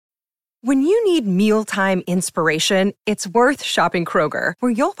When you need mealtime inspiration, it's worth shopping Kroger,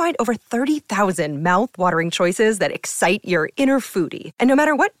 where you'll find over 30,000 mouth-watering choices that excite your inner foodie. And no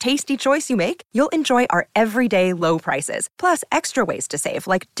matter what tasty choice you make, you'll enjoy our everyday low prices, plus extra ways to save,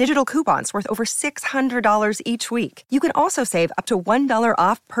 like digital coupons worth over $600 each week. You can also save up to $1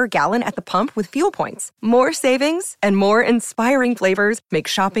 off per gallon at the pump with fuel points. More savings and more inspiring flavors make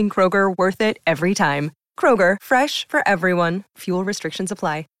shopping Kroger worth it every time. Kroger, fresh for everyone. Fuel restrictions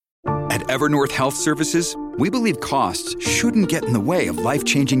apply. At Evernorth Health Services, we believe costs shouldn't get in the way of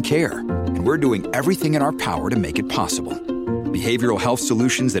life-changing care, and we're doing everything in our power to make it possible. Behavioral health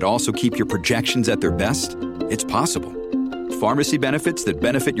solutions that also keep your projections at their best? It's possible. Pharmacy benefits that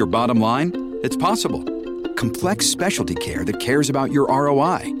benefit your bottom line? It's possible. Complex specialty care that cares about your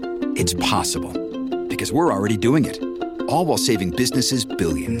ROI? It's possible. Because we're already doing it. All while saving businesses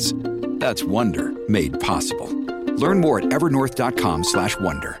billions. That's Wonder made possible. Learn more at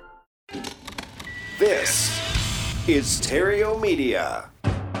evernorth.com/wonder. This is Stereo Media.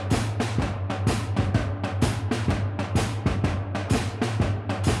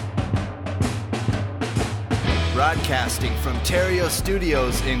 Broadcasting from Terrio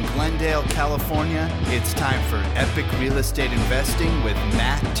Studios in Glendale, California, it's time for Epic Real Estate Investing with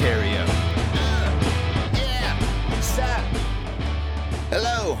Matt Terrio.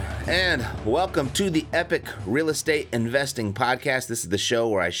 Hello, and welcome to the Epic Real Estate Investing Podcast. This is the show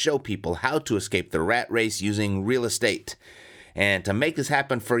where I show people how to escape the rat race using real estate. And to make this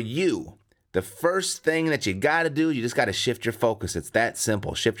happen for you, the first thing that you got to do, you just got to shift your focus. It's that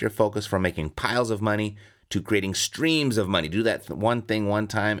simple. Shift your focus from making piles of money to creating streams of money. Do that one thing one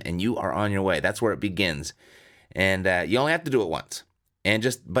time, and you are on your way. That's where it begins. And you only have to do it once,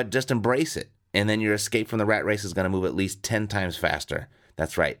 but just embrace it. And then your escape from the rat race is going to move at least 10 times faster.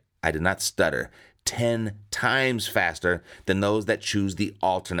 That's right. I did not stutter. 10 times faster than those that choose the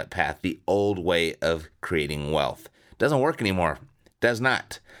alternate path, the old way of creating wealth. Doesn't work anymore. Does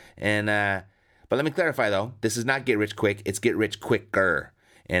not. And but let me clarify though. This is not get rich quick. It's get rich quicker,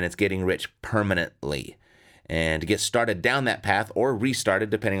 and it's getting rich permanently. And to get started down that path or restarted,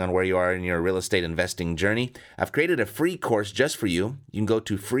 depending on where you are in your real estate investing journey, I've created a free course just for you. You can go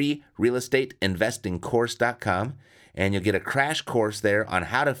to freerealestateinvestingcourse.com, and you'll get a crash course there on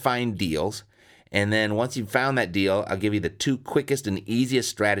how to find deals. And then once you've found that deal, I'll give you the 2 quickest and easiest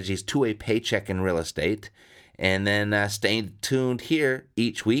strategies to a paycheck in real estate. And then stay tuned here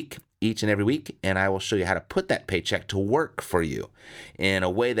each and every week, and I will show you how to put that paycheck to work for you in a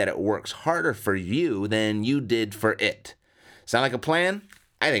way that it works harder for you than you did for it. Sound like a plan?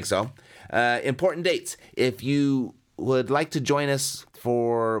 I think so. Important dates. If you would like to join us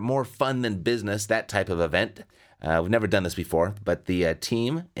for more fun than business, that type of event, we've never done this before, but the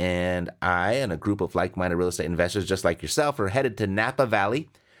team and I and a group of like-minded real estate investors just like yourself are headed to Napa Valley,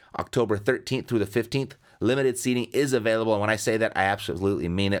 October 13th through the 15th. Limited seating is available, and when I say that, I absolutely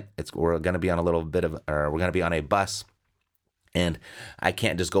mean it. We're going to be on we're going to be on a bus, and I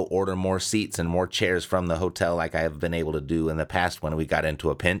can't just go order more seats and more chairs from the hotel like I have been able to do in the past when we got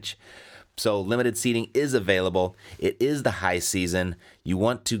into a pinch. So limited seating is available. It is the high season. You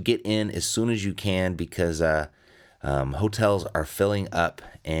want to get in as soon as you can because hotels are filling up,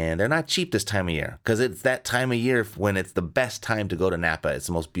 and they're not cheap this time of year because it's that time of year when it's the best time to go to Napa. It's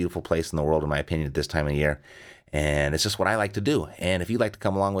the most beautiful place in the world, in my opinion, at this time of year, and it's just what I like to do. And if you'd like to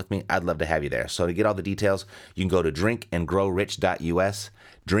come along with me, I'd love to have you there. So to get all the details, you can go to drinkandgrowrich.us,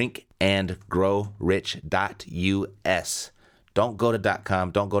 drinkandgrowrich.us. Don't go to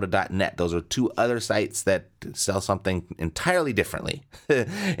 .com, don't go to .net. Those are 2 other sites that sell something entirely differently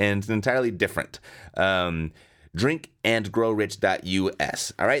and entirely different.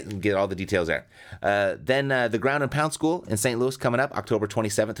 drinkandgrowrich.us. All right, get all the details there. Then the Ground and Pound School in St. Louis coming up October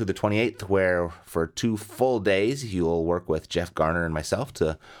 27th through the 28th, where for 2 full days you'll work with Jeff Garner and myself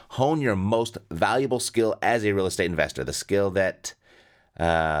to hone your most valuable skill as a real estate investor, the skill that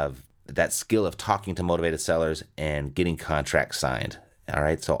skill of talking to motivated sellers and getting contracts signed. All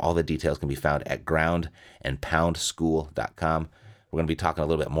right, so all the details can be found at groundandpoundschool.com. We're going to be talking a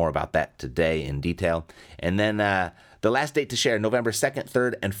little bit more about that today in detail. And then the last date to share, November 2nd,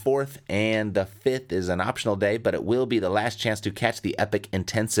 3rd, and 4th, and the 5th is an optional day, but it will be the last chance to catch the Epic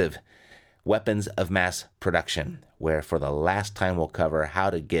Intensive Weapons of Mass Production, where for the last time we'll cover how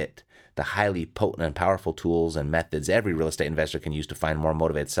to get the highly potent and powerful tools and methods every real estate investor can use to find more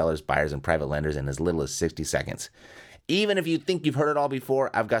motivated sellers, buyers, and private lenders in as little as 60 seconds. Even if you think you've heard it all before,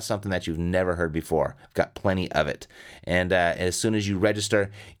 I've got something that you've never heard before. I've got plenty of it. And as soon as you register,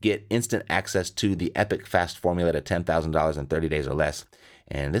 get instant access to the Epic Fast Formula to $10,000 in 30 days or less.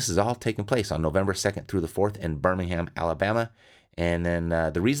 And this is all taking place on November 2nd through the 4th in Birmingham, Alabama. And then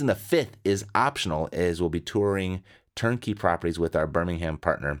the reason the 5th is optional is we'll be touring turnkey properties with our Birmingham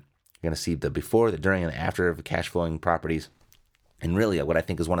partner. You're going to see the before, the during, and the after of cash flowing properties. And really what I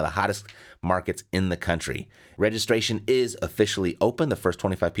think is one of the hottest markets in the country. Registration is officially open. The first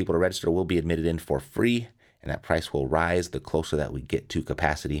 25 people to register will be admitted in for free, and that price will rise the closer that we get to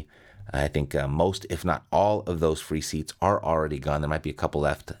capacity. I think most, if not all, of those free seats are already gone. There might be a couple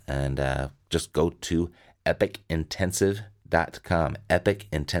left, and just go to epicintensive.com,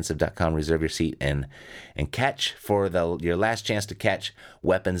 epicintensive.com, reserve your seat, and catch for your last chance to catch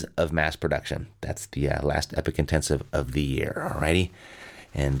Weapons of Mass Production. That's the last Epic Intensive of the year, alrighty?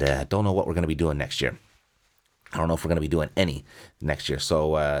 And don't know what we're going to be doing next year. I don't know if we're going to be doing any next year.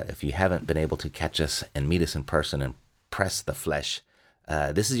 So if you haven't been able to catch us and meet us in person and press the flesh,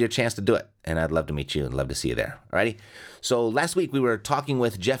 this is your chance to do it. And I'd love to meet you and love to see you there. Alrighty. So last week we were talking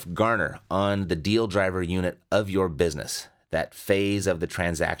with Jeff Garner on the deal driver unit of your business, that phase of the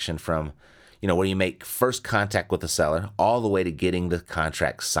transaction from, where you make first contact with the seller all the way to getting the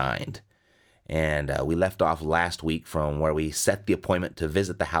contract signed. And we left off last week from where we set the appointment to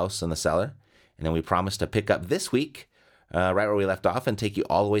visit the house and the seller. And then we promised to pick up this week right where we left off and take you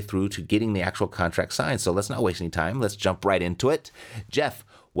all the way through to getting the actual contract signed. So let's not waste any time. Let's jump right into it. Jeff,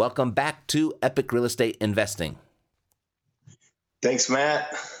 welcome back to Epic Real Estate Investing. Thanks,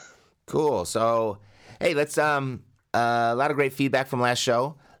 Matt. Cool. So, hey, let's a lot of great feedback from last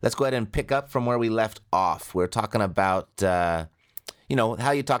show. Let's go ahead and pick up from where we left off. We're talking about how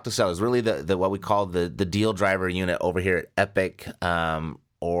you talk to sellers, really the what we call the deal driver unit over here at Epic,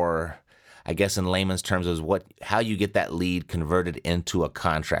 or I guess in layman's terms is how you get that lead converted into a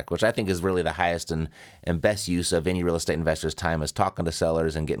contract, which I think is really the highest and best use of any real estate investor's time, is talking to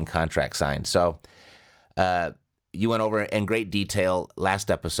sellers and getting contracts signed. So you went over in great detail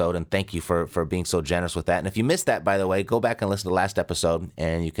last episode, and thank you for being so generous with that. And if you missed that, by the way, go back and listen to the last episode,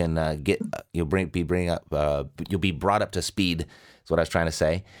 and you can you'll be brought up to speed. Is what I was trying to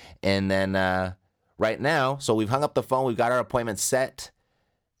say. And then right now, so we've hung up the phone, we've got our appointment set.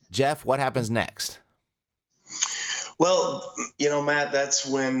 Jeff, what happens next? Well, Matt, that's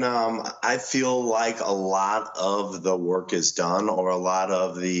when I feel like a lot of the work is done, or a lot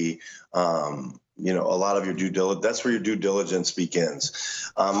of the a lot of your due diligence. That's where your due diligence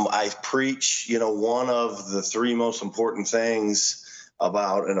begins. I preach, one of the 3 most important things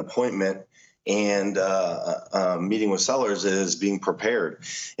about an appointment and meeting with sellers is being prepared.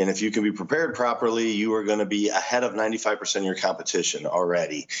 And if you can be prepared properly, you are going to be ahead of 95% of your competition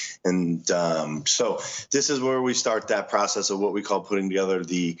already. And so this is where we start that process of what we call putting together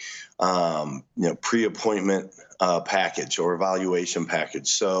the pre-appointment package or evaluation package.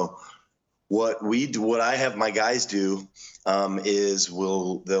 So what I have my guys do is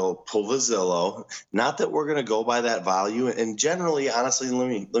they'll pull the Zillow. Not that we're going to go by that value. And generally, honestly, let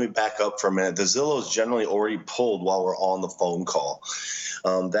me back up for a minute. The Zillow is generally already pulled while we're on the phone call.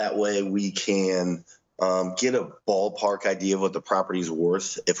 That way we can get a ballpark idea of what the property's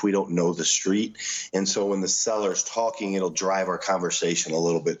worth if we don't know the street. And so when the seller's talking, it'll drive our conversation a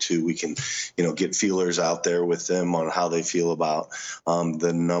little bit too. We can, get feelers out there with them on how they feel about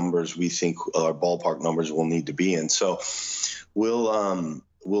the numbers we think our ballpark numbers will need to be in. So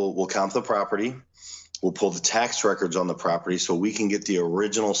we'll comp the property. We'll pull the tax records on the property so we can get the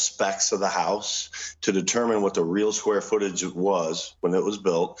original specs of the house to determine what the real square footage was when it was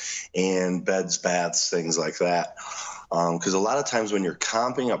built, and beds, baths, things like that. Because a lot of times when you're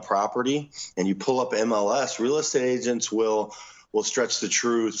comping a property and you pull up MLS, real estate agents will stretch the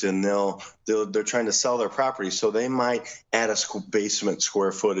truth, and they're trying to sell their property. So they might add a basement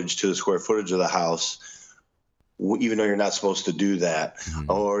square footage to the square footage of the house, even though you're not supposed to do that.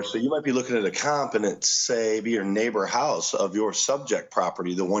 Mm-hmm. Or so you might be looking at a comp and it's say be your neighbor house of your subject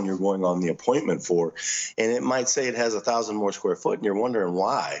property, the one you're going on the appointment for. And it might say it has 1,000 more square foot and you're wondering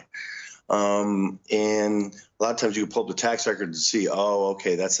why. And a lot of times you can pull up the tax record to see, oh,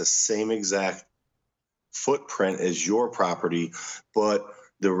 okay, that's the same exact footprint as your property, but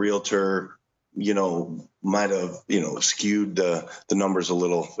the realtor, might have, skewed the numbers a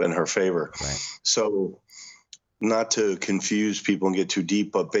little in her favor. Right. So, not to confuse people and get too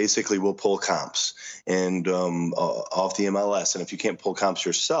deep, but basically we'll pull comps and off the MLS. And if you can't pull comps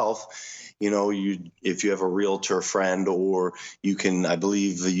yourself, if you have a realtor friend, or you can, I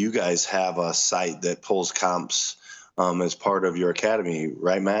believe you guys have a site that pulls comps as part of your academy,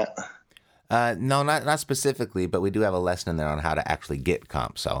 right, Matt? No, not specifically, but we do have a lesson in there on how to actually get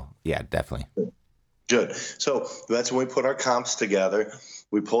comps. So yeah, definitely. Good. So that's when we put our comps together.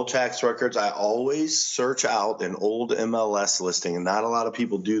 We pull tax records. I always search out an old MLS listing, and not a lot of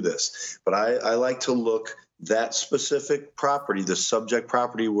people do this, but I like to look that specific property, the subject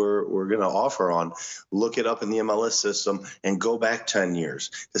property we're going to offer on, look it up in the MLS system and go back 10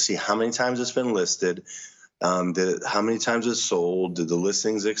 years to see how many times it's been listed, how many times it's sold, did the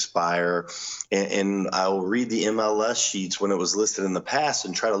listings expire, and I'll read the MLS sheets when it was listed in the past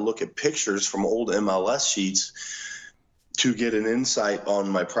and try to look at pictures from old MLS sheets to get an insight on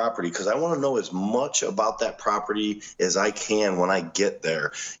my property, because I want to know as much about that property as I can when I get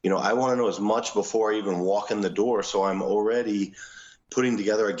there. I want to know as much before I even walk in the door, so I'm already putting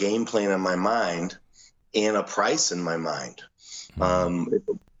together a game plan in my mind and a price in my mind.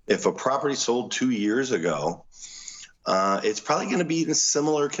 If a property sold 2 years ago, it's probably going to be in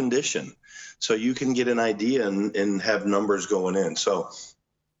similar condition, so you can get an idea and have numbers going in. So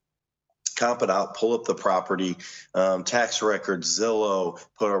comp it out, pull up the property, tax records, Zillow,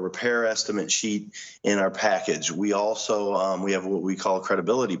 put our repair estimate sheet in our package. We also we have what we call a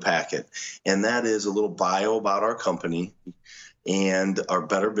credibility packet, and that is a little bio about our company and our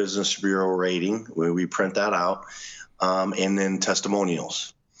Better Business Bureau rating. We print that out, and then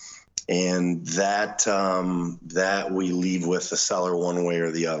testimonials. And that we leave with the seller one way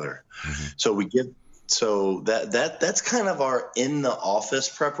or the other. Mm-hmm. So that's kind of our in the office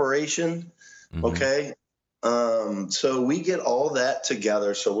preparation. Mm-hmm. Okay. So we get all that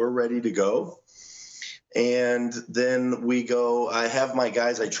together, so we're ready to go. And then we go, I have my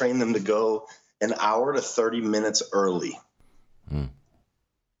guys, I train them to go an hour to 30 minutes early. Mm.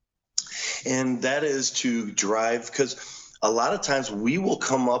 And that is to drive, because a lot of times we will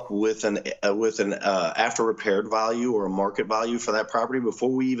come up with an after repaired value or a market value for that property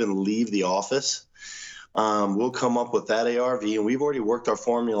before we even leave the office. We'll come up with that ARV, and we've already worked our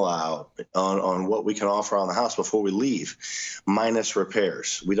formula out on what we can offer on the house before we leave, minus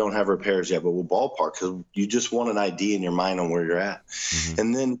repairs. We don't have repairs yet, but we'll ballpark, because you just want an idea in your mind on where you're at. Mm-hmm.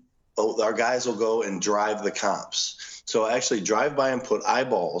 And then our guys will go and drive the comps. So actually drive by and put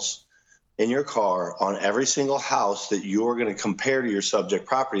eyeballs in your car on every single house that you're going to compare to your subject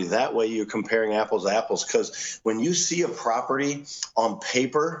property. That way you're comparing apples to apples, because when you see a property on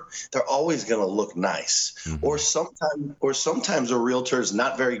paper, they're always going to look nice. Mm-hmm. Or sometimes a realtor is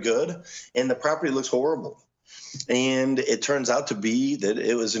not very good and the property looks horrible. And it turns out to be that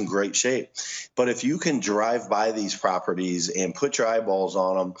it was in great shape. But if you can drive by these properties and put your eyeballs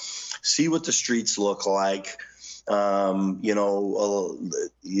on them, see what the streets look like, you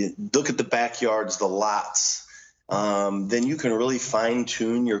look at the backyards, the lots, then you can really fine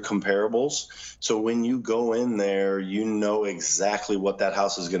tune your comparables. So when you go in there, you know exactly what that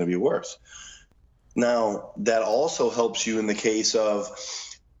house is going to be worth. Now, that also helps you in the case of,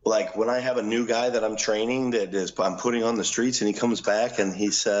 like, when I have a new guy that I'm training I'm putting on the streets, and he comes back and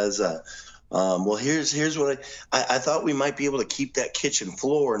he says, well, here's what I thought we might be able to keep that kitchen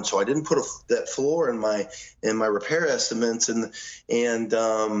floor, and so I didn't put that floor in my repair estimates, and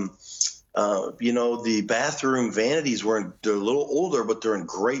the bathroom vanities they're a little older, but they're in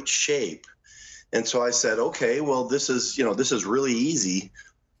great shape. And so I said, okay, well, this is really easy.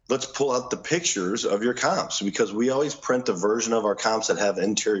 Let's pull out the pictures of your comps, because we always print a version of our comps that have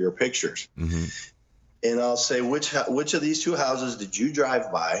interior pictures. Mm-hmm. And I'll say, which of these two houses did you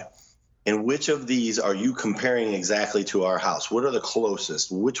drive by? And which of these are you comparing exactly to our house? What are the closest?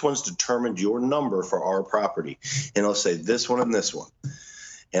 Which ones determined your number for our property? And I'll say this one and this one.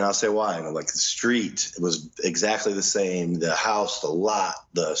 And I'll say why. And I'm like, the street was exactly the same. The house, the lot,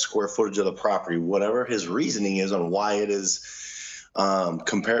 the square footage of the property, whatever his reasoning is on why it is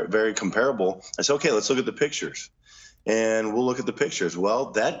very comparable. I said, okay, let's look at the pictures. And we'll look at the pictures.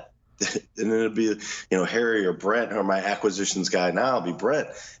 Well, and then it'll be, Harry or Brent, or my acquisitions guy now will be Brent.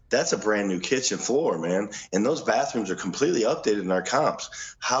 That's a brand new kitchen floor, man. And those bathrooms are completely updated in our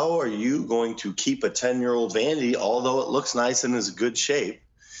comps. How are you going to keep a 10-year-old vanity, although it looks nice and is in good shape,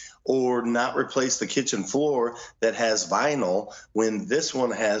 or not replace the kitchen floor that has vinyl when this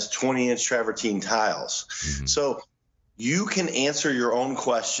one has 20-inch travertine tiles? Mm-hmm. So you can answer your own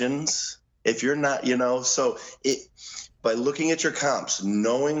questions if you're not, by looking at your comps,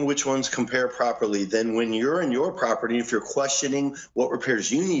 knowing which ones compare properly. Then when you're in your property, if you're questioning what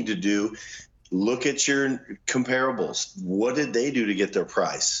repairs you need to do, look at your comparables. What did they do to get their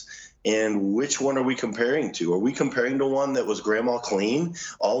price? And which one are we comparing to? Are we comparing to one that was grandma clean?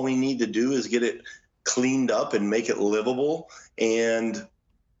 All we need to do is get it cleaned up and make it livable, and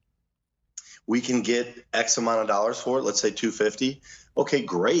we can get X amount of dollars for it, let's say $250. Okay,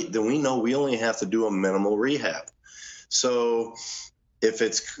 great. Then we know we only have to do a minimal rehab. So if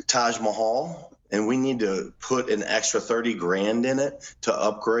it's Taj Mahal and we need to put an extra $30,000 in it to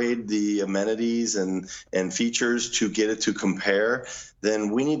upgrade the amenities and features to get it to compare,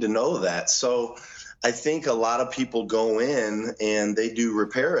 then we need to know that. So I think a lot of people go in and they do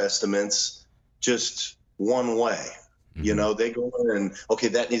repair estimates just one way. You know, they go in and, okay,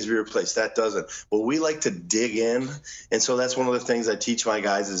 that needs to be replaced. That doesn't. Well, we like to dig in. And so that's one of the things I teach my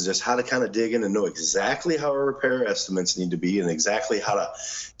guys is just how to kind of dig in and know exactly how our repair estimates need to be and exactly how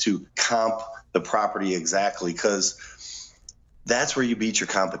to comp the property exactly, because that's where you beat your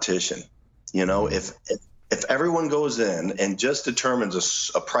competition. You know, if everyone goes in and just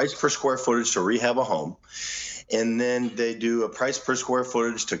determines a price per square footage to rehab a home, and then they do a price per square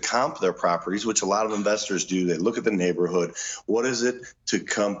footage to comp their properties, which a lot of investors do. They look at the neighborhood. What is it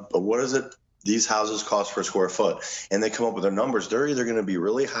these houses cost per square foot? And they come up with their numbers. They're either going to be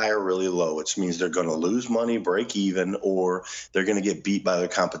really high or really low, which means they're going to lose money, break even, or they're going to get beat by their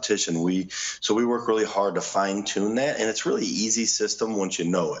competition. So we work really hard to fine tune that. And it's really easy system once you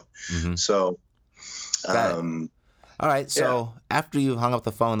know it. Mm-hmm. So, all right, so after you've hung up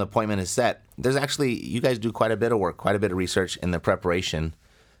the phone, the appointment is set. There's actually, you guys do quite a bit of work, quite a bit of research in the preparation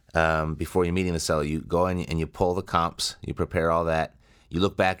before you're meeting the seller. You go in and you pull the comps, you prepare all that. You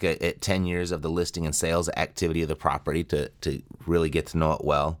look back at 10 years of the listing and sales activity of the property to really get to know it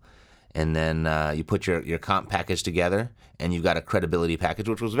well. And then you put your comp package together, and you've got a credibility package,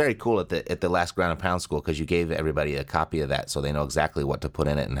 which was very cool at the last Ground and Pound School, because you gave everybody a copy of that so they know exactly what to put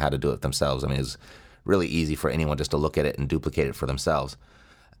in it and how to do it themselves. I mean, it's really easy for anyone just to look at it and duplicate it for themselves.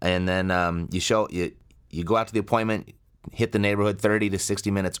 And then you go out to the appointment, hit the neighborhood 30 to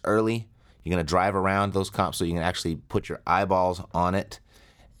 60 minutes early. You're going to drive around those comps so you can actually put your eyeballs on it.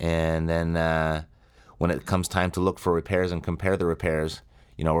 And then when it comes time to look for repairs and compare the repairs,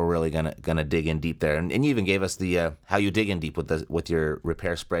 you know, we're really gonna dig in deep there. And you even gave us the how you dig in deep with your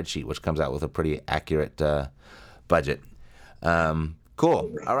repair spreadsheet, which comes out with a pretty accurate budget.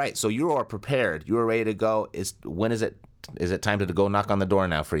 Cool. All right. So you are prepared. You are ready to go. When is it? Is it time to go knock on the door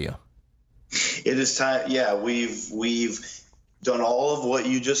now for you? It is time. Yeah, we've done all of what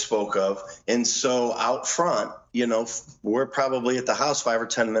you just spoke of, and so out front, you know, we're probably at the house 5 or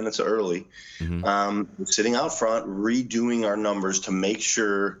 10 minutes early, sitting out front, redoing our numbers to make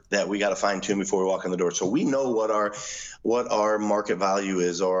sure that we got to fine tune before we walk in the door. So we know what our market value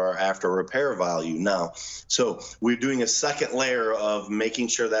is, or our after repair value now. So we're doing a second layer of making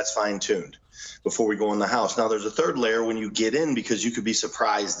sure that's fine tuned before we go in the house. Now there's a third layer when you get in, because you could be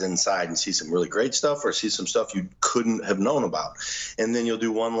surprised inside and see some really great stuff or see some stuff you couldn't have known about. And then you'll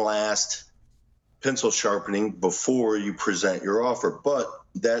do one last pencil sharpening before you present your offer, but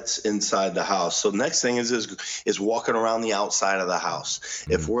that's inside the house. So next thing is walking around the outside of the house.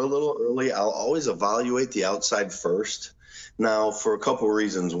 Mm-hmm. If we're a little early, I'll always evaluate the outside first. Now, for a couple of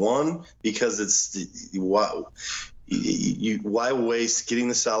reasons. One, because why waste getting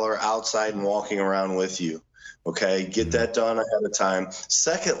the seller outside and walking around with you? Okay, get that done ahead of time.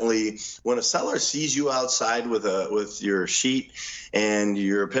 Secondly, when a seller sees you outside with your sheet and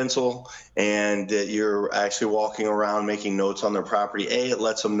your pencil, and that you're actually walking around making notes on their property, it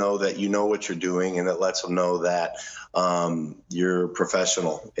lets them know that you know what you're doing, and it lets them know that you're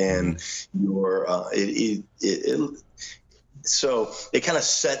professional, and you're so it kind of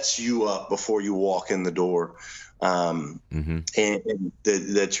sets you up before you walk in the door. And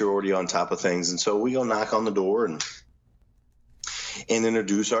that you're already on top of things. And so we go knock on the door and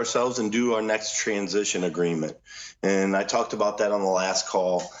introduce ourselves and do our next transition agreement. And I talked about that on the last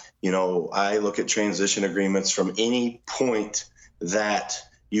call. You know, I look at transition agreements from any point that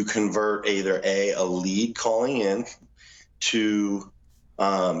you convert either a lead calling in to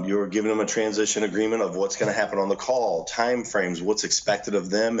you're giving them a transition agreement of what's going to happen on the call, time frames, what's expected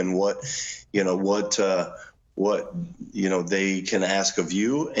of them, and what they can ask of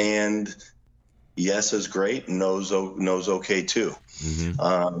you. And yes is great, no's okay too.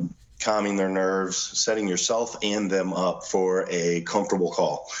 Calming their nerves, setting yourself and them up for a comfortable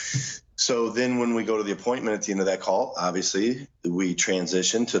call. So then when we go to the appointment at the end of that call, obviously we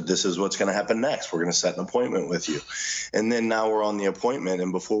transition to this is what's going to happen next. We're going to set an appointment with you. And then now we're on the appointment.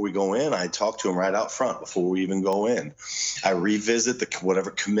 And before we go in, I talk to them right out front before we even go in. I revisit whatever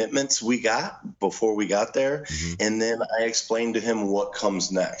commitments we got before we got there. And then I explain to him what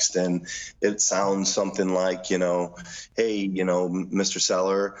comes next. And it sounds something like, hey, Mr.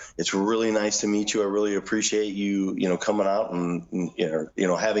 Seller, it's really nice to meet you. I really appreciate you, coming out and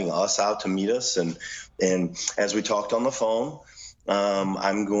having us out to meet us. And as we talked on the phone,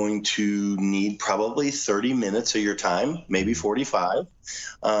 I'm going to need probably 30 minutes of your time, maybe 45.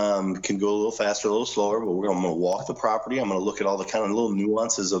 Can go a little faster, a little slower, but I'm going to walk the property. I'm going to look at all the kind of little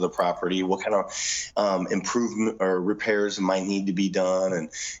nuances of the property, what kind of improvement or repairs might need to be done,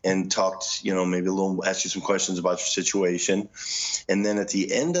 and talk, maybe ask you some questions about your situation. And then at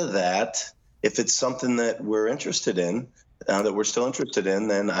the end of that, if it's something that we're interested in, that we're still interested in,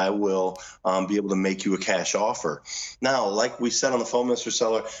 then I will be able to make you a cash offer. Now, like we said on the phone, Mr.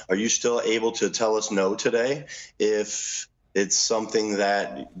 Seller, are you still able to tell us no today if it's something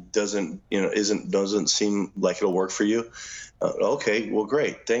that doesn't seem like it'll work for you? Okay, well,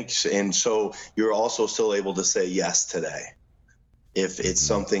 great, thanks. And so you're also still able to say yes today if it's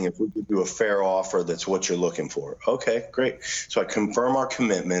something, if we could do a fair offer that's what you're looking for. Okay, great. So I confirm our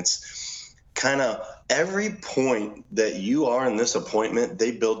commitments. Kind of every point that you are in this appointment,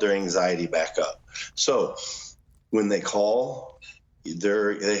 they build their anxiety back up. So when they call,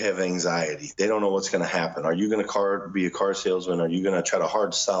 they have anxiety. They don't know what's going to happen. Are you going to be a car salesman? Are you going to try to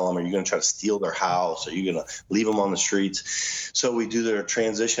hard sell them? Are you going to try to steal their house? Are you going to leave them on the streets? So we do their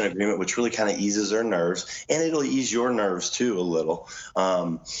transition agreement, which really kind of eases their nerves, and it'll ease your nerves too a little.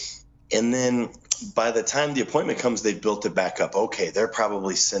 And then by the time the appointment comes, they've built it back up. Okay, they're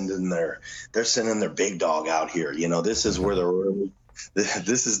probably sending their big dog out here. This is where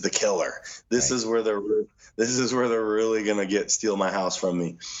this is the killer. This is where they're really gonna steal my house from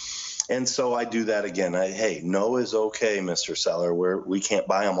me. And so I do that again. Hey, no is okay, Mr. Seller. We can't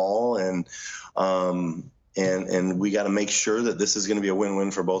buy them all, and we got to make sure that this is going to be a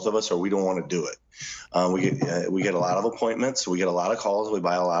win-win for both of us, or we don't want to do it. We get a lot of appointments, we get a lot of calls, we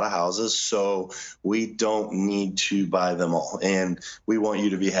buy a lot of houses, so we don't need to buy them all, and we want you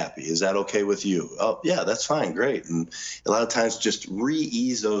to be happy. Is that okay with you? Oh, yeah, that's fine, great. And a lot of times just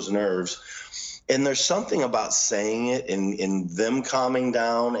re-ease those nerves. And there's something about saying it and them calming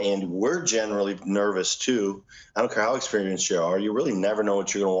down, and we're generally nervous too. I don't care how experienced you are. You really never know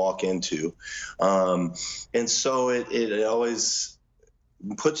what you're going to walk into. And so it always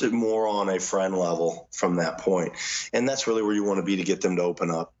puts it more on a friend level from that point. And that's really where you want to be to get them to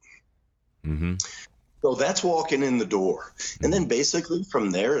open up. Mm-hmm. So that's walking in the door. And then basically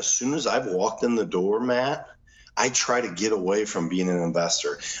from there, as soon as I've walked in the door, Matt, I try to get away from being an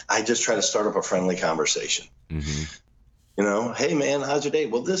investor. I just try to start up a friendly conversation. Mm-hmm. Hey man, how's your day?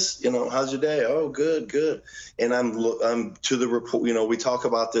 Well, how's your day? Oh, good. And I'm to the rapport. We talk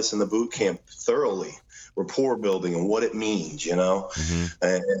about this in the boot camp thoroughly, rapport building and what it means,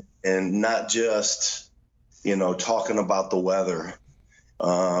 mm-hmm. and not just, talking about the weather.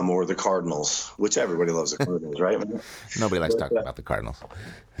 Or the Cardinals, which everybody loves the Cardinals, right? Nobody likes talking about the Cardinals.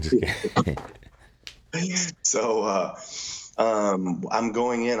 Just kidding. So I'm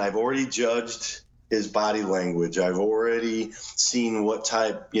going in. I've already judged his body language. I've already seen what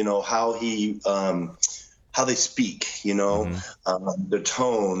type, how they speak, mm-hmm. The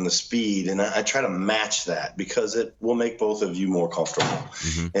tone, the speed. And I try to match that because it will make both of you more comfortable.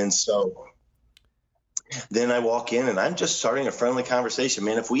 Mm-hmm. And so then I walk in and I'm just starting a friendly conversation.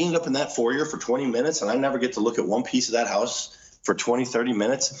 Man, if we end up in that foyer for 20 minutes and I never get to look at one piece of that house for 20, 30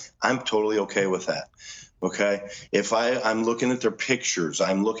 minutes, I'm totally okay with that. Okay. If I'm looking at their pictures,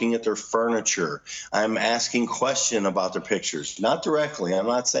 I'm looking at their furniture, I'm asking questions about their pictures, not directly. I'm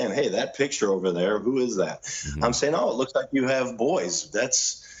not saying, hey, that picture over there, who is that? Mm-hmm. I'm saying, oh, it looks like you have boys.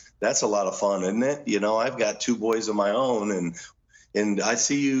 That's a lot of fun, isn't it? I've got 2 boys of my own, and I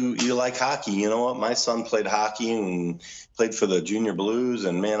see you like hockey. You know what? My son played hockey and played for the Junior Blues.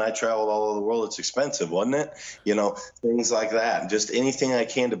 And, man, I traveled all over the world. It's expensive, wasn't it? Things like that. Just anything I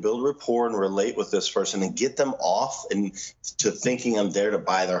can to build rapport and relate with this person and get them off and to thinking I'm there to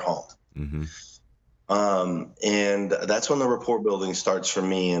buy their home. Mm-hmm. And that's when the rapport building starts for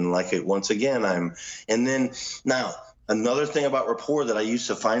me. And once again, now – another thing about rapport that I used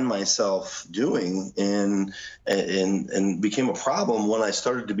to find myself doing and became a problem when I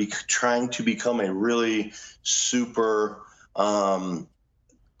started to be trying to become a really super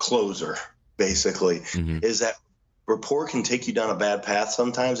closer, basically, mm-hmm. is that rapport can take you down a bad path.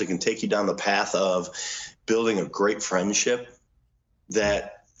 Sometimes it can take you down the path of building a great friendship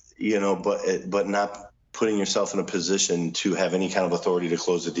that, but not putting yourself in a position to have any kind of authority to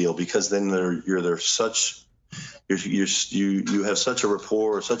close the deal, because then you have such a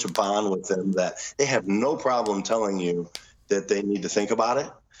rapport or such a bond with them that they have no problem telling you that they need to think about it.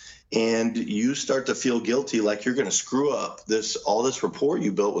 And you start to feel guilty, like you're going to screw up all this rapport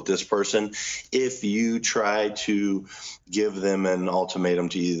you built with this person if you try to give them an ultimatum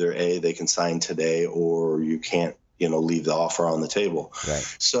to either A, they can sign today, or you can't, leave the offer on the table.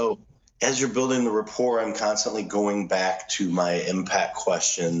 Right. So as you're building the rapport, I'm constantly going back to my impact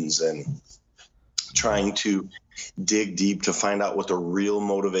questions and trying to dig deep to find out what the real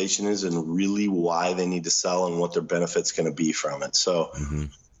motivation is and really why they need to sell and what their benefit's going to be from it. So, mm-hmm.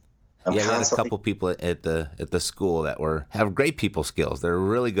 I had a couple people at the school that have great people skills. They're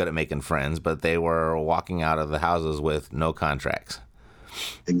really good at making friends, but they were walking out of the houses with no contracts.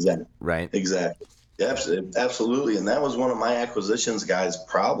 Exactly. Right. Exactly. Absolutely. And that was one of my acquisitions guy's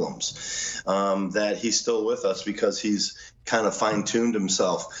problems, that he's still with us because he's kind of fine-tuned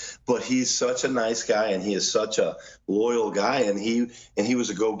himself. But he's such a nice guy, and he is such a loyal guy, and he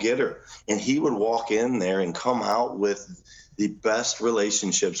was a go-getter. And he would walk in there and come out with the best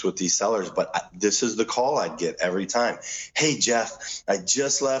relationships with these sellers. But this is the call I'd get every time. Hey, Jeff, I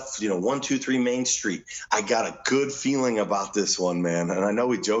just left, 123 Main Street. I got a good feeling about this one, man. And I know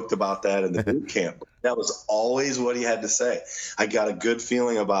we joked about that in the boot camp. But that was always what he had to say. I got a good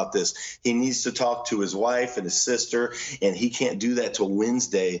feeling about this. He needs to talk to his wife and his sister, and he can't do that till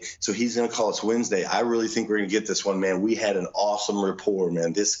Wednesday. So he's going to call us Wednesday. I really think we're going to get this one, man. We had an awesome rapport,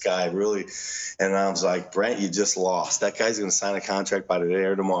 man. This guy really. And I was like, Brent, you just lost. That guy's going to sign a contract by today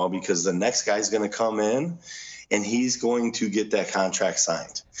or tomorrow, because the next guy's going to come in and he's going to get that contract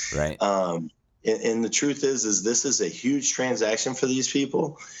signed. Right. And the truth is this is a huge transaction for these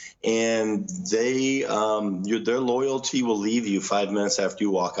people, and their loyalty will leave you 5 minutes after you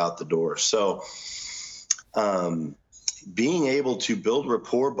walk out the door. So, being able to build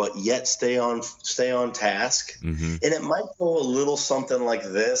rapport, but yet stay on task. Mm-hmm. And it might go a little something like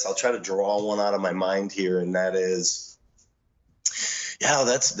this. I'll try to draw one out of my mind here. And that is,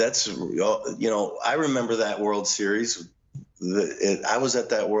 I remember that World Series. I was at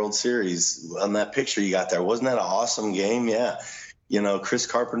that World Series on that picture you got there. Wasn't that an awesome game? Yeah. Chris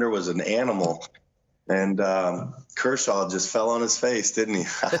Carpenter was an animal, and Kershaw just fell on his face, didn't he? You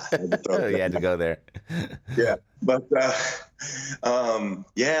had to go there. Yeah. But, I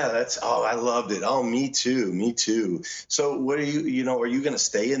loved it. Oh, me too. So what are you going to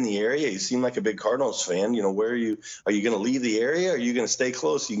stay in the area? You seem like a big Cardinals fan. Where are you going to leave the area? Or are you going to stay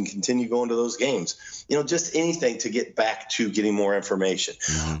close so you can continue going to those games? Just anything to get back to getting more information.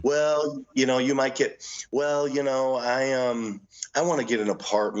 Mm-hmm. Well, you might get, I want to get an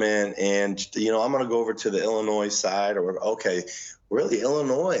apartment, and, I'm going to go over to the Illinois side, or, okay, really,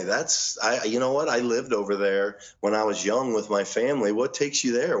 Illinois, I lived over there when I was young with my family. What takes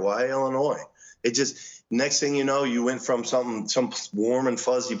you there? Why Illinois? It just, next thing you know, you went from some warm and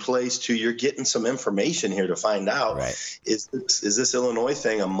fuzzy place to you're getting some information here to find out. Right. Is this Illinois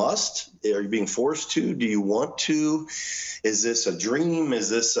thing a must? Are you being forced to? Do you want to? Is this a dream? Is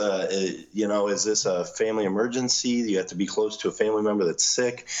this is this a family emergency? You have to be close to a family member that's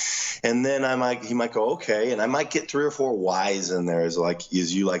sick. And then he might go, okay. And I might get 3 or 4 whys in there, as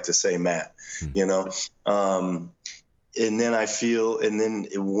you like to say, Matt, and then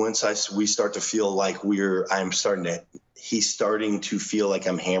once we start to feel like he's starting to feel like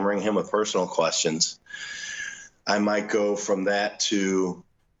I'm hammering him with personal questions. I might go from that to,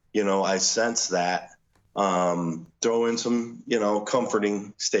 I sense that, throw in some,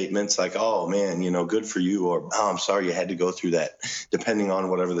 comforting statements like, oh man, good for you. Or, oh, I'm sorry you had to go through that, depending on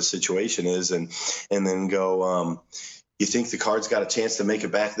whatever the situation is. And then go, you think the Cards got a chance to make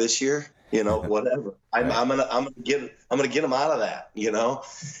it back this year? Whatever. I'm gonna get them out of that,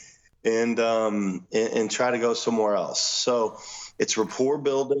 and try to go somewhere else. So it's rapport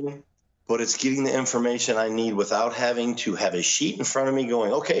building, but it's getting the information I need without having to have a sheet in front of me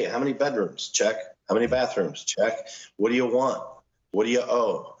going, okay, how many bedrooms? Check. How many bathrooms? Check. What do you want? What do you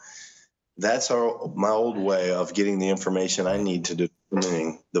owe? That's my old way of getting the information I need to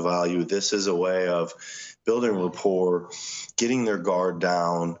determining the value. This is a way of building rapport, getting their guard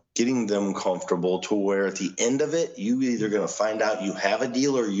down, getting them comfortable to where at the end of it, you either going to find out you have a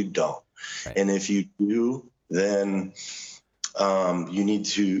deal or you don't. Right. And if you do, then you need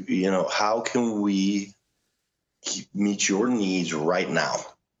to, how can we meet your needs right now?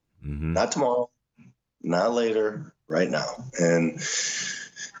 Mm-hmm. Not tomorrow, not later, right now. And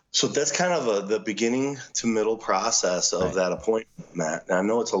so that's kind of the beginning to middle process of that appointment, Matt. And I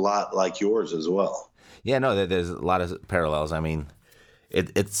know it's a lot like yours as well. Yeah, no, there's a lot of parallels. I mean,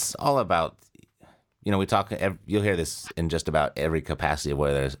 it's all about, we talk, you'll hear this in just about every capacity of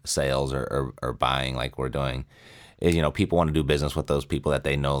whether there's sales or buying like we're doing. People want to do business with those people that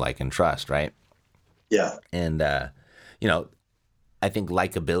they know, like, and trust, right? Yeah. And, I think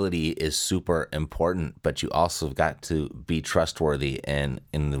likability is super important, but you also got to be trustworthy. And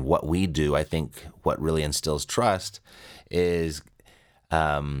in what we do, I think what really instills trust is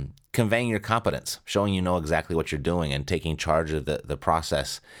conveying your competence, showing you know exactly what you're doing and taking charge of the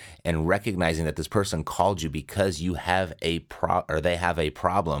process, and recognizing that this person called you because you have they have a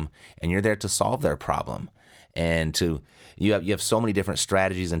problem and you're there to solve their problem. And you have so many different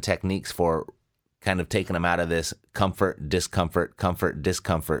strategies and techniques for kind of taking them out of this comfort, discomfort.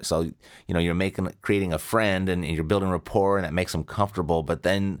 So, you're creating a friend and you're building rapport, and that makes them comfortable. But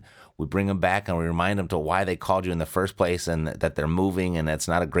then we bring them back and we remind them to why they called you in the first place, and that they're moving and it's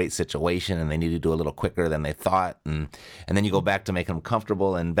not a great situation and they need to do a little quicker than they thought. And then you go back to making them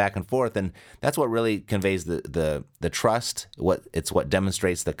comfortable and back and forth. And that's what really conveys the trust. What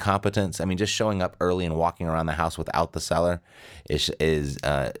demonstrates the competence. I mean, just showing up early and walking around the house without the seller is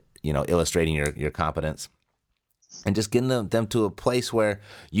illustrating your competence. And just getting them to a place where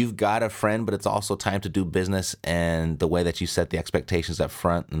you've got a friend, but it's also time to do business. And the way that you set the expectations up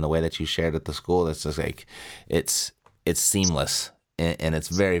front and the way that you shared at the school, it's just like, it's seamless and it's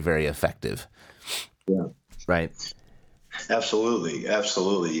very, very effective. Yeah. Right. Absolutely.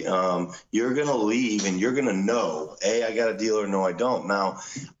 Absolutely. You're going to leave and you're going to know, A, I got a deal or no, I don't. Now,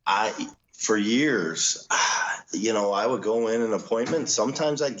 for years, I would go in an appointment.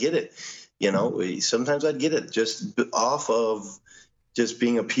 Sometimes I'd get it. Sometimes I'd get it just off of just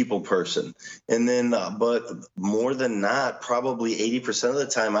being a people person. And then, but more than not, probably 80% of the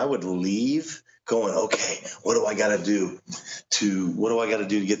time I would leave going, okay, what do I got to do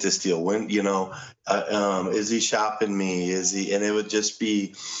to get this deal? When, is he shopping me? And it would just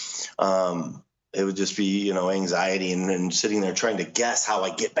be, anxiety and sitting there trying to guess how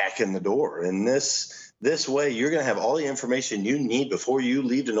I get back in the door. And this way, you're going to have all the information you need before you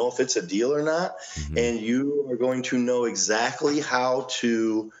leave to know if it's a deal or not. Mm-hmm. And you are going to know exactly how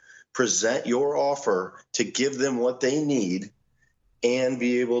to present your offer to give them what they need and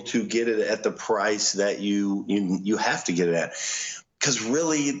be able to get it at the price that you have to get it at. Because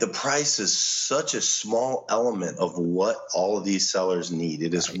really, the price is such a small element of what all of these sellers need.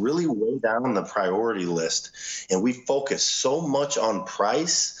 It is really way down on the priority list. And we focus so much on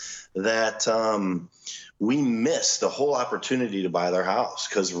price that we miss the whole opportunity to buy their house,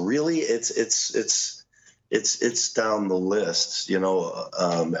 because really it's down the list,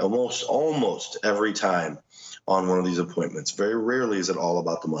 almost every time on one of these appointments. Very rarely is it all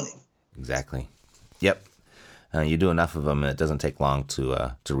about the money. Exactly. Yep. You do enough of them, and it doesn't take long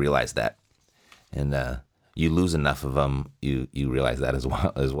to realize that. And you lose enough of them, you realize that as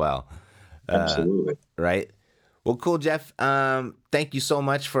well. Absolutely. Right. Well, cool, Jeff. Thank you so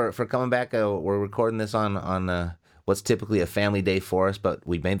much for coming back. We're recording this on what's typically a family day for us, but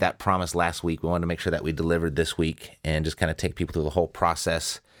we made that promise last week. We wanted to make sure that we delivered this week and just kind of take people through the whole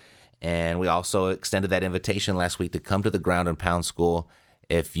process. And we also extended that invitation last week to come to the Ground and Pound School.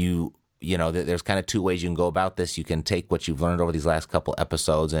 If there's kind of two ways you can go about this. You can take what you've learned over these last couple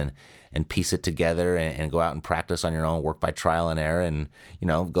episodes and piece it together and go out and practice on your own, work by trial and error, and,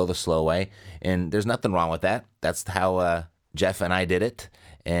 go the slow way. And there's nothing wrong with that. That's how Jeff and I did it,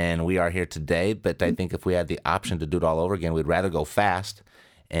 and we are here today. But I think if we had the option to do it all over again, we'd rather go fast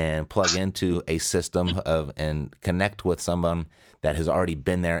and plug into a system and connect with someone that has already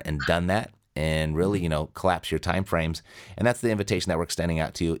been there and done that, and really, collapse your time frames. And that's the invitation that we're extending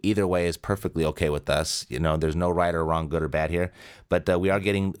out to you. Either way is perfectly okay with us. There's no right or wrong, good or bad here. But we are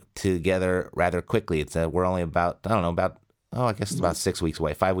getting together rather quickly. We're only about 6 weeks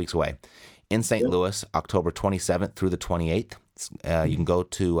away, 5 weeks away. In St. Louis, October 27th through the 28th. You can go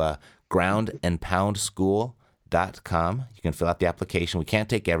to groundandpoundschool.com. You can fill out the application. We can't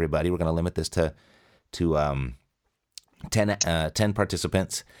take everybody. We're going to limit this to 10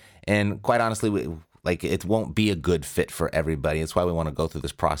 participants. And quite honestly, it won't be a good fit for everybody. That's why we want to go through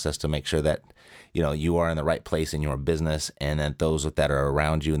this process to make sure that, you are in the right place in your business, and that those that are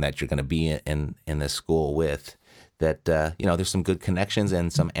around you and that you're going to be in this school with, that, there's some good connections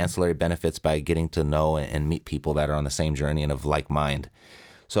and some ancillary benefits by getting to know and meet people that are on the same journey and of like mind.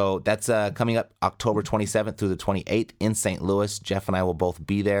 So that's coming up October 27th through the 28th in St. Louis. Jeff and I will both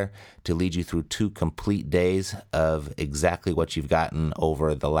be there to lead you through 2 complete days of exactly what you've gotten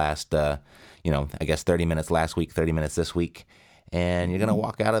over the last, 30 minutes last week, 30 minutes this week. And you're going to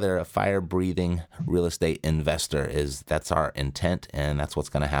walk out of there a fire-breathing real estate investor. That's our intent, and that's what's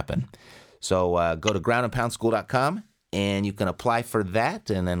going to happen. So go to groundandpoundschool.com, and you can apply for that,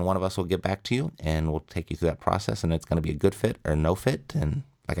 and then one of us will get back to you, and we'll take you through that process, and it's going to be a good fit or no fit. And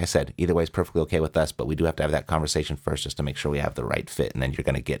like I said, either way is perfectly okay with us, but we do have to have that conversation first just to make sure we have the right fit, and then you're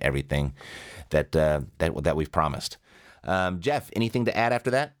going to get everything that we've promised. Jeff, anything to add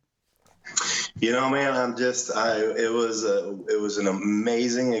after that? Man, it was an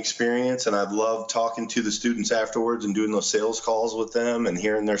amazing experience, and I've loved talking to the students afterwards and doing those sales calls with them and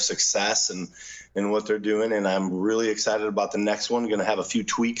hearing their success and what they're doing. And I'm really excited about the next one. Going to have a few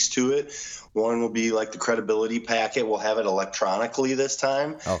tweaks to it. One will be like the credibility packet. We'll have it electronically this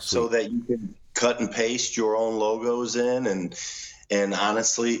time, so that you can cut and paste your own logos in And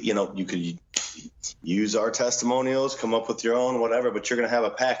honestly, you could use our testimonials, come up with your own, whatever, but you're going to have a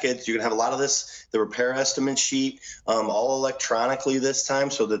package. You're going to have a lot of this, the repair estimate sheet, all electronically this time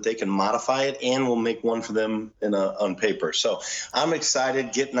so that they can modify it, and we'll make one for them on paper. So I'm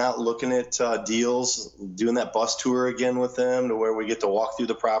excited getting out, looking at deals, doing that bus tour again with them to where we get to walk through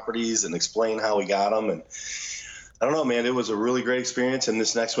the properties and explain how we got them. And I don't know, man, it was a really great experience, and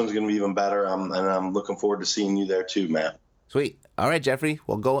this next one's going to be even better. And I'm looking forward to seeing you there too, Matt. Sweet. All right, Jeffrey.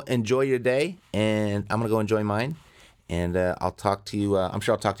 Well, go enjoy your day, and I'm going to go enjoy mine. And I'll talk to you. I'm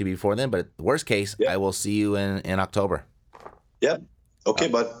sure I'll talk to you before then, but worst case, I will see you in October. Yep. Okay,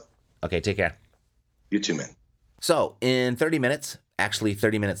 bud. Okay, take care. You too, man. So in 30 minutes, actually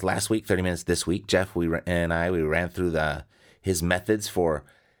 30 minutes last week, 30 minutes this week, Jeff and I ran through his methods for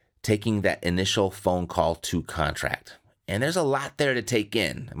taking that initial phone call to contract. And there's a lot there to take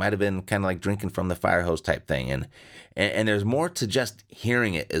in. It might have been kind of like drinking from the fire hose type thing. And there's more to just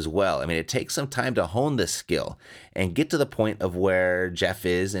hearing it as well. I mean, it takes some time to hone this skill and get to the point of where Jeff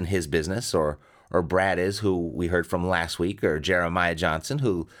is in his business, or Brad is, who we heard from last week, or Jeremiah Johnson,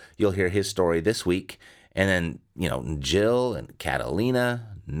 who you'll hear his story this week. And then, Jill and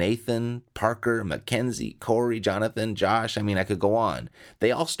Catalina, Nathan, Parker, Mackenzie, Corey, Jonathan, Josh. I mean, I could go on.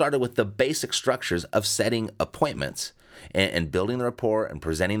 They all started with the basic structures of setting appointments and building the rapport and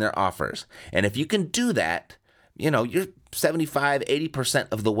presenting their offers. And if you can do that, you're 75, 80%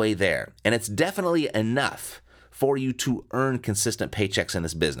 of the way there. And it's definitely enough for you to earn consistent paychecks in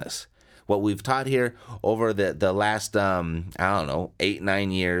this business. What we've taught here over the last, 8,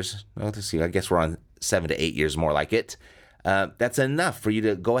 9 years, let's see, I guess we're on 7 to 8 years more like it. That's enough for you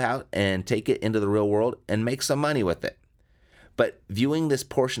to go out and take it into the real world and make some money with it. But viewing this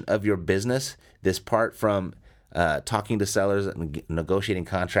portion of your business, this part from talking to sellers and negotiating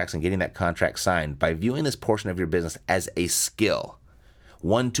contracts and getting that contract signed, by viewing this portion of your business as a skill,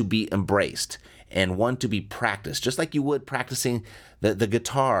 one to be embraced and one to be practiced, just like you would practicing the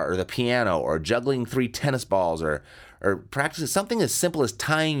guitar or the piano or juggling 3 tennis balls or practicing something as simple as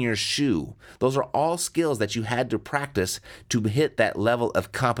tying your shoe. Those are all skills that you had to practice to hit that level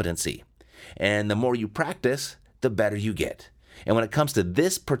of competency. And the more you practice, the better you get. And when it comes to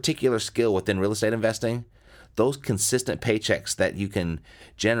this particular skill within real estate investing, those consistent paychecks that you can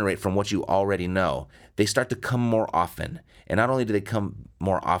generate from what you already know, they start to come more often. And not only do they come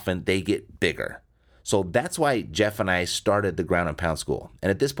more often, they get bigger. So that's why Jeff and I started the Ground and Pound School.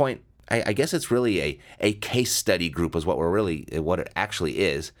 And at this point, I guess it's really a case study group is what it actually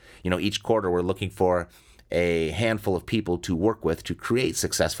is. Each quarter we're looking for a handful of people to work with to create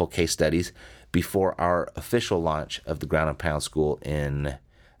successful case studies before our official launch of the Ground and Pound School in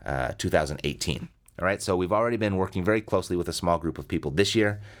 2018. All right, so we've already been working very closely with a small group of people this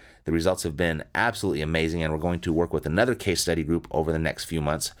year. The results have been absolutely amazing, and we're going to work with another case study group over the next few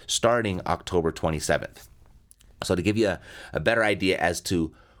months, starting October 27th. So to give you a better idea as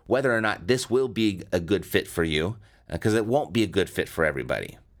to whether or not this will be a good fit for you, because it won't be a good fit for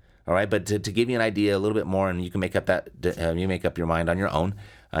everybody. All right, but to give you an idea a little bit more, and you can make up your mind on your own.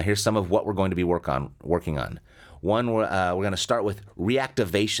 Here's some of what we're going to be working on. One, we're going to start with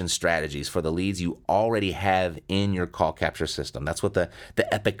reactivation strategies for the leads you already have in your call capture system. That's what the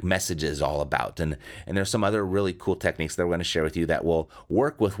Epic message is all about. And there's some other really cool techniques that we're going to share with you that will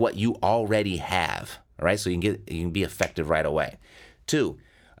work with what you already have. All right, so you can be effective right away. 2,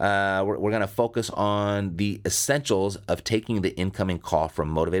 we're going to focus on the essentials of taking the incoming call from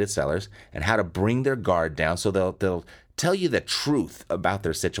motivated sellers and how to bring their guard down so they'll tell you the truth about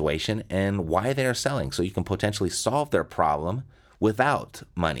their situation and why they are selling, so you can potentially solve their problem without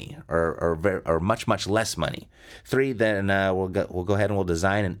money or much, much less money. 3, then we'll go ahead and we'll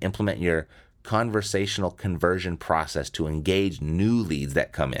design and implement your conversational conversion process to engage new leads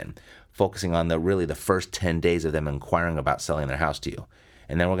that come in, focusing on the first 10 days of them inquiring about selling their house to you.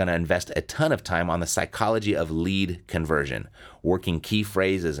 And then we're going to invest a ton of time on the psychology of lead conversion, working key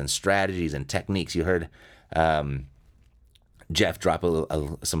phrases and strategies and techniques. You heard Jeff drop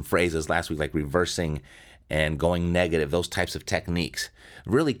some phrases last week, like reversing and going negative, those types of techniques.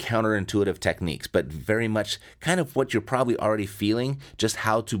 Really counterintuitive techniques, but very much kind of what you're probably already feeling, just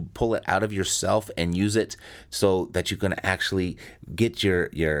how to pull it out of yourself and use it so that you can actually get your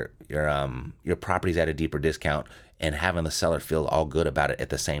properties at a deeper discount and having the seller feel all good about it at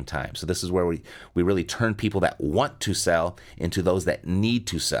the same time. So this is where we really turn people that want to sell into those that need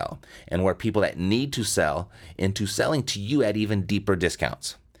to sell, and where people that need to sell into selling to you at even deeper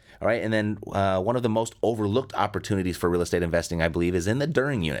discounts. All right, and then one of the most overlooked opportunities for real estate investing, I believe, is in the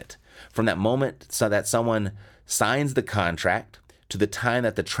during unit. From that moment so that someone signs the contract to the time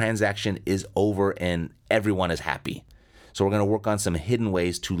that the transaction is over and everyone is happy. So we're going to work on some hidden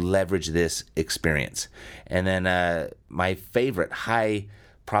ways to leverage this experience. And then my favorite high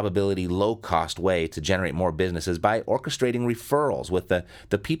probability, low cost way to generate more business is by orchestrating referrals with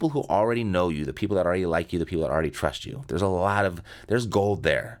the people who already know you, the people that already like you, the people that already trust you. There's gold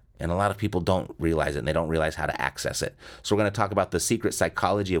there. And a lot of people don't realize it, and they don't realize how to access it. So we're going to talk about the secret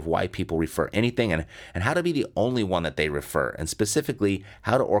psychology of why people refer anything and how to be the only one that they refer, and specifically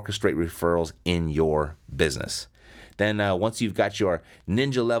how to orchestrate referrals in your business. Then once you've got your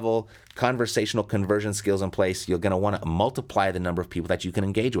ninja level conversational conversion skills in place, you're going to want to multiply the number of people that you can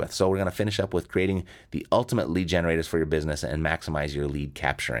engage with. So we're going to finish up with creating the ultimate lead generators for your business and maximize your lead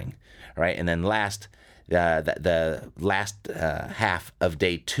capturing. All right, and then the last half of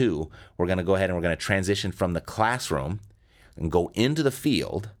day 2, we're going to go ahead and we're going to transition from the classroom and go into the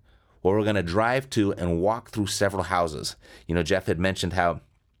field, where we're going to drive to and walk through several houses. You know, Jeff had mentioned how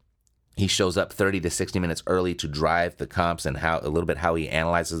he shows up 30 to 60 minutes early to drive the comps and how he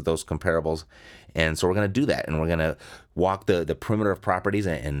analyzes those comparables. And so we're going to do that, and we're going to walk the perimeter of properties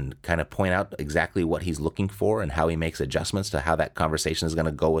and kind of point out exactly what he's looking for and how he makes adjustments to how that conversation is going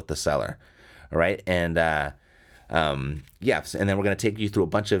to go with the seller. All right. And and then we're going to take you through a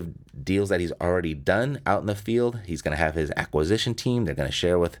bunch of deals that he's already done out in the field. He's going to have his acquisition team. They're going to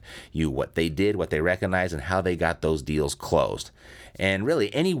share with you what they did, what they recognized, and how they got those deals closed. And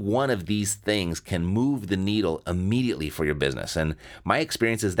really, any one of these things can move the needle immediately for your business. And my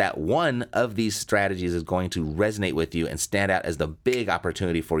experience is that one of these strategies is going to resonate with you and stand out as the big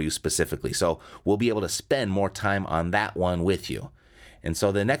opportunity for you specifically. So we'll be able to spend more time on that one with you. And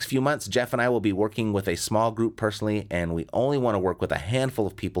so the next few months, Jeff and I will be working with a small group personally, and we only want to work with a handful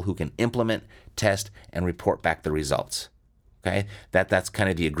of people who can implement, test, and report back the results. Okay, that's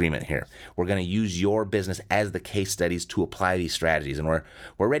kind of the agreement here. We're going to use your business as the case studies to apply these strategies, and we're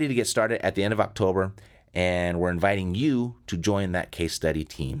ready to get started at the end of October, and we're inviting you to join that case study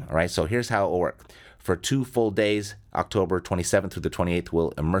team. All right, so here's how it will work. For 2 full days, October 27th through the 28th,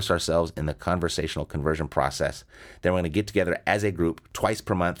 we'll immerse ourselves in the conversational conversion process. Then we're going to get together as a group twice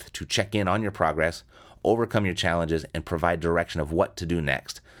per month to check in on your progress, overcome your challenges, and provide direction of what to do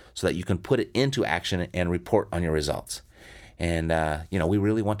next so that you can put it into action and report on your results. And, we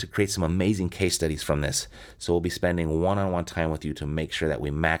really want to create some amazing case studies from this. So we'll be spending one-on-one time with you to make sure that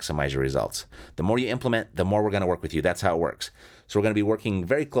we maximize your results. The more you implement, the more we're going to work with you. That's how it works. So we're going to be working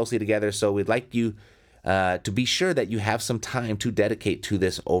very closely together. So we'd like you to be sure that you have some time to dedicate to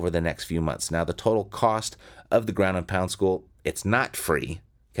this over the next few months. Now, the total cost of the Ground and Pound School, it's not free,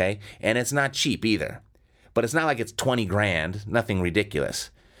 okay? And it's not cheap either. But it's not like it's $20,000, nothing ridiculous.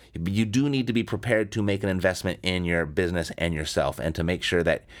 You do need to be prepared to make an investment in your business and yourself, and to make sure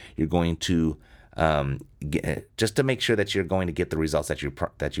that you're going to get the results that you've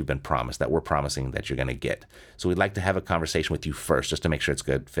been promised, that we're promising that you're going to get. So we'd like to have a conversation with you first, just to make sure it's a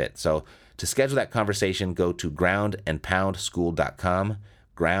good fit. So to schedule that conversation, go to groundandpoundschool.com,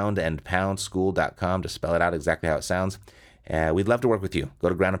 groundandpoundschool.com, to spell it out exactly how it sounds. We'd love to work with you. Go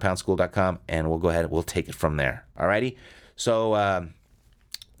to groundandpoundschool.com, and we'll go ahead. We'll take it from there. Alrighty. So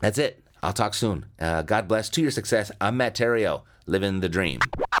that's it. I'll talk soon. God bless. To your success. I'm Matt Theriault, living the dream.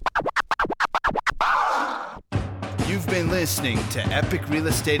 You've been listening to Epic Real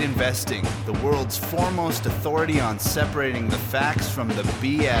Estate Investing, the world's foremost authority on separating the facts from the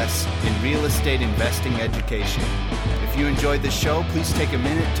BS in real estate investing education. If you enjoyed the show, please take a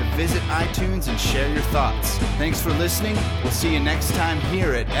minute to visit iTunes and share your thoughts. Thanks for listening. We'll see you next time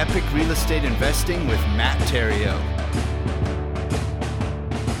here at Epic Real Estate Investing with Matt Theriault.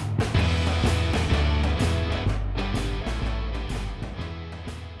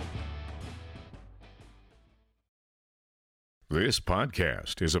 This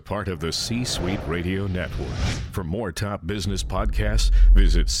podcast is a part of the C-Suite Radio Network. For more top business podcasts,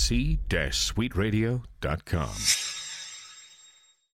 visit c-suiteradio.com.